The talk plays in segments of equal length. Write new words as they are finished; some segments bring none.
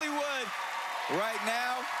Right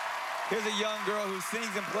now, here's a young girl who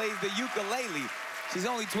sings and plays the ukulele. She's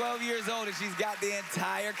only 12 years old and she's got the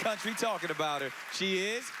entire country talking about her. She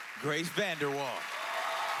is Grace VanderWaal.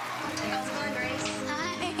 How's it going, Grace? Hi.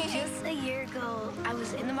 Just a year ago, I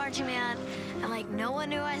was in the marching band, and like no one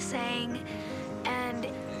knew I sang, and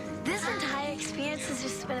this entire experience has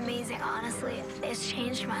just been amazing. Honestly, it's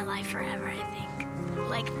changed my life forever. I think,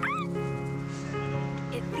 like,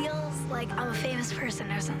 it feels like I'm a famous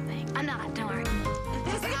person or something. I'm not. Don't worry.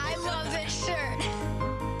 I love this shirt.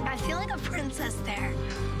 I feel like a princess there,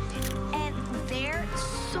 and there's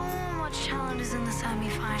so much challenges in the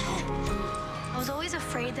semifinal. I was always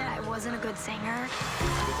afraid that I wasn't a good singer.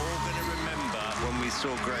 We're all going to remember when we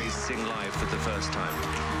saw Grace sing live for the first time.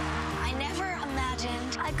 I never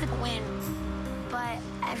imagined I could win, but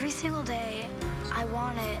every single day, I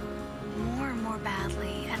want it more and more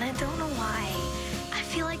badly, and I don't know why. I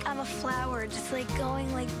feel like I'm a flower, just like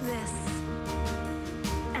going like this.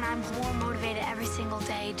 And I'm more motivated every single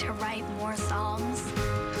day to write more songs.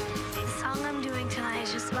 The song I'm doing tonight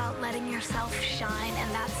is just about letting yourself shine,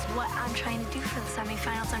 and that's what I'm trying to do for the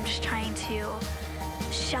semifinals. I'm just trying to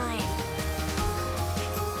shine.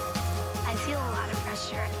 I feel a lot of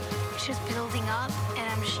pressure. It's just building up, and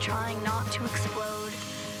I'm just trying not to explode.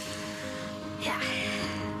 Yeah.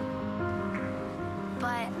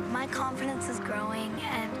 But my confidence is growing,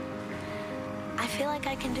 and I feel like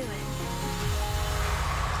I can do it.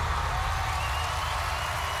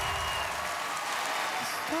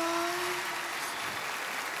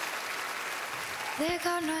 They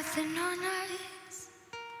got nothing on us.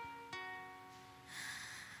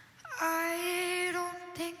 I don't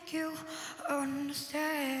think you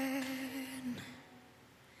understand.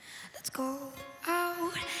 Let's go out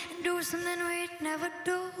and do something we'd never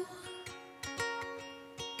do.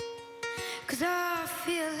 'Cause I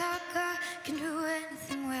feel like I can do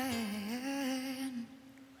anything when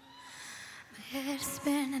my head is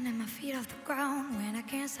spinning and my feet off the ground, when I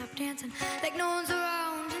can't stop dancing like no one's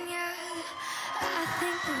around. And yeah, I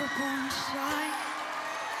think we were born to shine,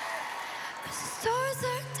 'cause the stars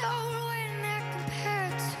are down when they're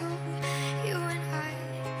compared to you and I.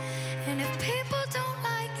 And if people don't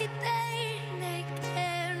like it, then they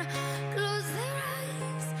can close their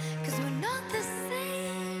eyes, 'cause we're not the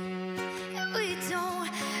same, and we don't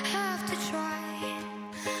have to try.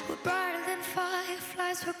 We're brighter than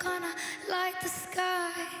fireflies, we're gonna light the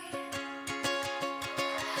sky.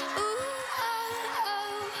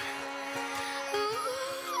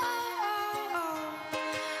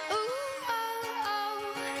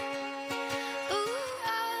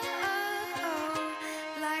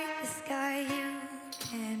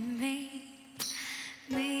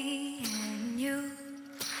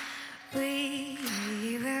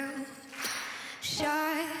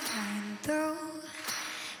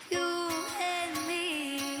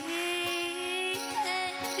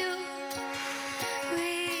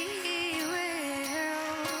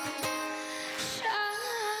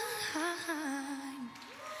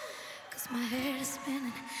 My head is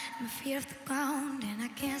spinning, my feet off the ground, and I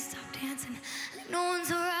can't stop dancing like no one's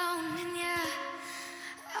around. And yeah,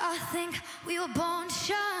 I think we were born to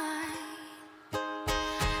shine.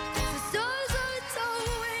 'Cause the stars are tall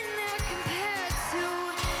when they're compared to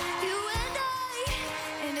you and I.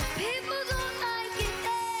 And if people don't like it,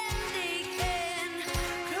 then they can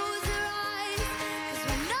close their eyes, 'cause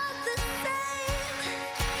we're not the same,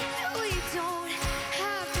 and we don't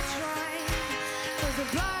have to try. 'Cause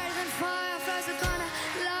we're brighter than fireflies are gonna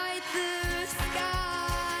light the sky.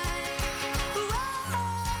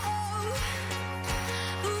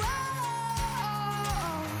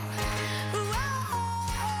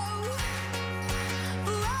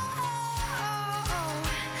 Whoa,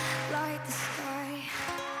 light the sky.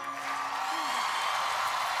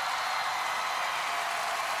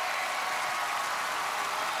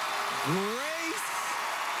 Grace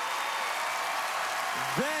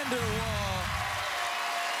VanderWaal.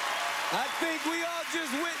 I think we all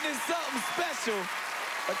just witnessed something special.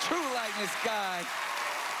 A true light in the sky.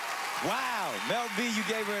 Wow. Mel B, you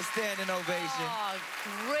gave her a standing ovation. Oh,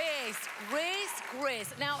 Grace, Grace,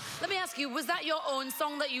 Grace. Now, let me ask you, was that your own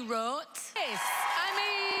song that you wrote? Yes. I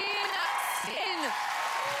mean,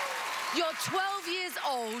 you're 12 years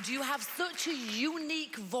old, you have such a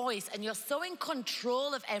unique voice, and you're so in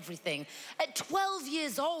control of everything. At 12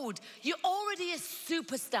 years old, you're already a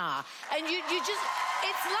superstar, and you just,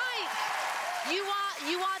 it's like, you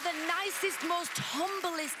are the nicest, most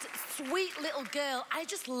humblest, sweet little girl. I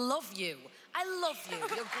just love you. I love you.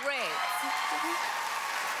 You're great.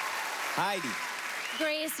 Heidi,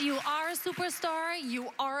 Grace, you are a superstar. You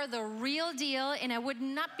are the real deal. And I would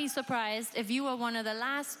not be surprised if you were one of the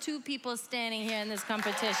last two people standing here in this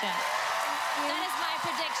competition. That is my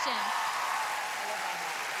prediction.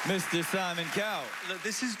 Mr. Simon Cowell. Look,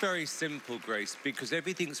 this is very simple, Grace, because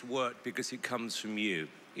everything's worked because it comes from you.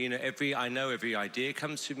 You know, I know every idea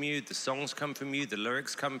comes from you, the songs come from you, the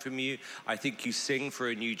lyrics come from you. I think you sing for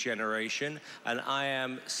a new generation, and I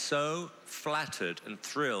am so flattered and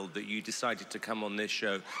thrilled that you decided to come on this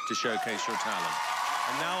show to showcase your talent.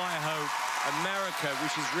 And now I hope America,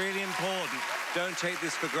 which is really important, don't take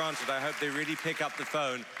this for granted. I hope they really pick up the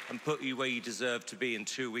phone and put you where you deserve to be in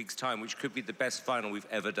 2 weeks' time, which could be the best final we've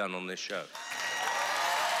ever done on this show.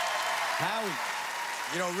 Howie.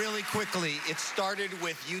 You know, really quickly, it started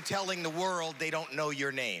with you telling the world they don't know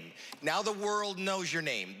your name. Now the world knows your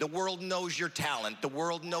name. The world knows your talent. The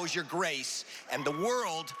world knows your grace. And the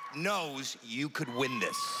world knows you could win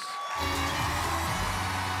this.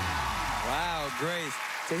 Wow, Grace.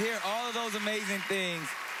 To hear all of those amazing things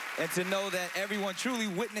and to know that everyone truly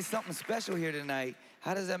witnessed something special here tonight,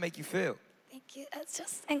 how does that make you feel? Thank you. It's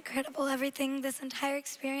just incredible. Everything, this entire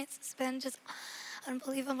experience has been just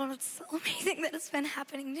unbelievable. It's so amazing that it's been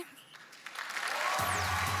happening to me.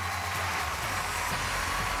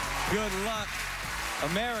 Good luck,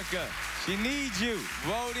 America. She needs you.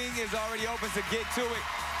 Voting is already open, so get to it.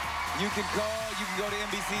 You can call, you can go to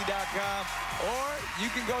NBC.com, or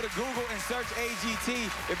you can go to Google and search AGT.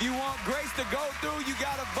 If you want Grace to go through, you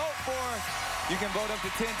gotta vote for her. You can vote up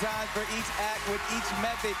to 10 times for each act with each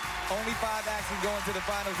method. Only 5 acts can go into the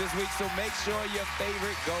finals this week, so make sure your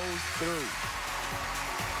favorite goes through.